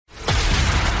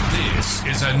This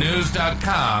is a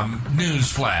News.com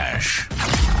news flash.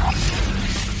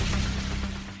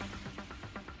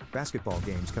 Basketball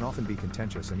games can often be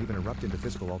contentious and even erupt into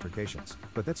physical altercations,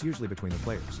 but that's usually between the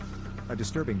players. A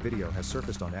disturbing video has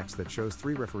surfaced on X that shows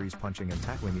 3 referees punching and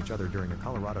tackling each other during a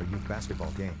Colorado youth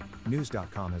basketball game,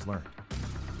 News.com has learned.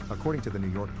 According to the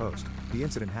New York Post, the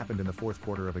incident happened in the fourth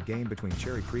quarter of a game between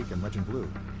Cherry Creek and Legend Blue,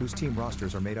 whose team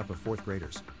rosters are made up of 4th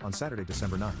graders, on Saturday,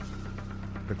 December 9th.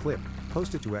 The clip,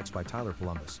 posted to X by Tyler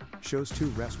Columbus, shows 2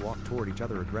 refs walk toward each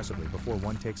other aggressively before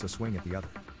one takes a swing at the other.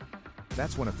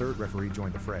 That's when a third referee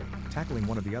joined the fray, tackling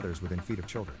one of the others within feet of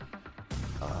children.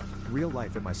 Real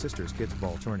life at my sister's kids'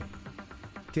 ball tourney.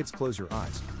 Kids, close your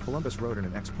eyes, Columbus wrote in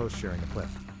an X post sharing the clip.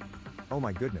 Oh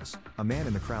my goodness, a man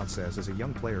in the crowd says as a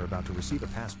young player about to receive a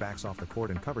pass backs off the court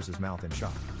and covers his mouth in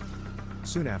shock.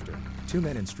 Soon after, 2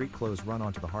 men in street clothes run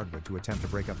onto the hardwood to attempt to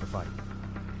break up the fight.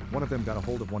 One of them got a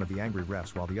hold of one of the angry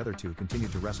refs while the other 2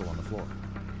 continued to wrestle on the floor.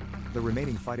 The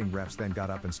remaining fighting refs then got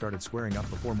up and started squaring up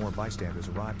before more bystanders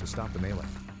arrived to stop the melee.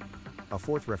 A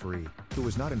 4th referee, who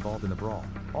was not involved in the brawl,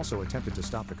 also attempted to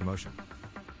stop the commotion.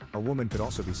 A woman could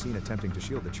also be seen attempting to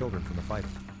shield the children from the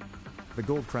fighting. The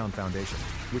Gold Crown Foundation,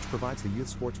 which provides the youth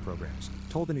sports programs,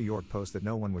 told the New York Post that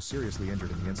no one was seriously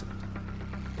injured in the incident.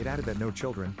 It added that no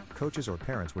children, coaches or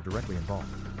parents were directly involved.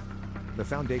 The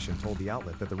foundation told the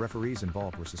outlet that the referees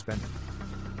involved were suspended.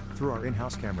 Through our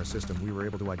in-house camera system we were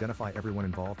able to identify everyone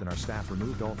involved and our staff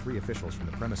removed all 3 officials from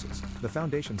the premises, the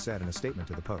foundation said in a statement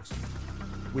to the Post.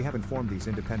 We have informed these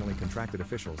independently contracted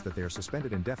officials that they are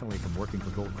suspended indefinitely from working for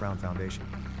Gold Crown Foundation.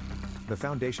 The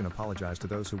foundation apologized to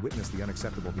those who witnessed the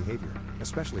unacceptable behavior,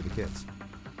 especially the kids.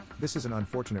 This is an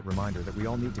unfortunate reminder that we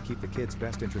all need to keep the kids'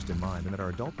 best interest in mind and that our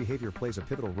adult behavior plays a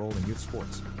pivotal role in youth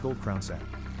sports, Gold Crown said.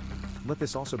 Let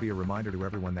this also be a reminder to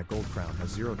everyone that Gold Crown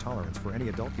has zero tolerance for any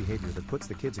adult behavior that puts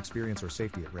the kids' experience or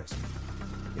safety at risk.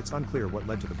 It's unclear what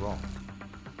led to the brawl.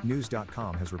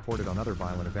 News.com has reported on other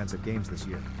violent events at games this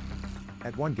year.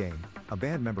 At one game, a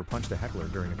band member punched a heckler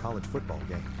during a college football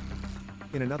game.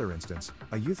 In another instance,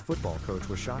 a youth football coach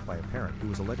was shot by a parent who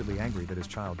was allegedly angry that his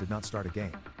child did not start a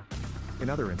game. In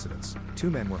other incidents, 2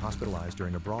 men were hospitalized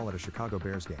during a brawl at a Chicago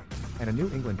Bears game, and a New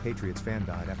England Patriots fan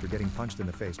died after getting punched in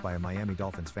the face by a Miami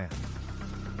Dolphins fan.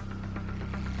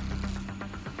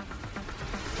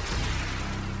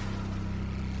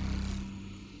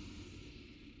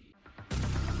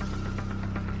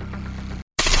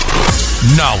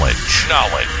 Knowledge.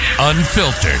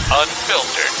 Unfiltered.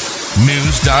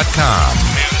 News.com.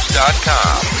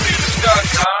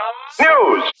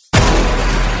 News.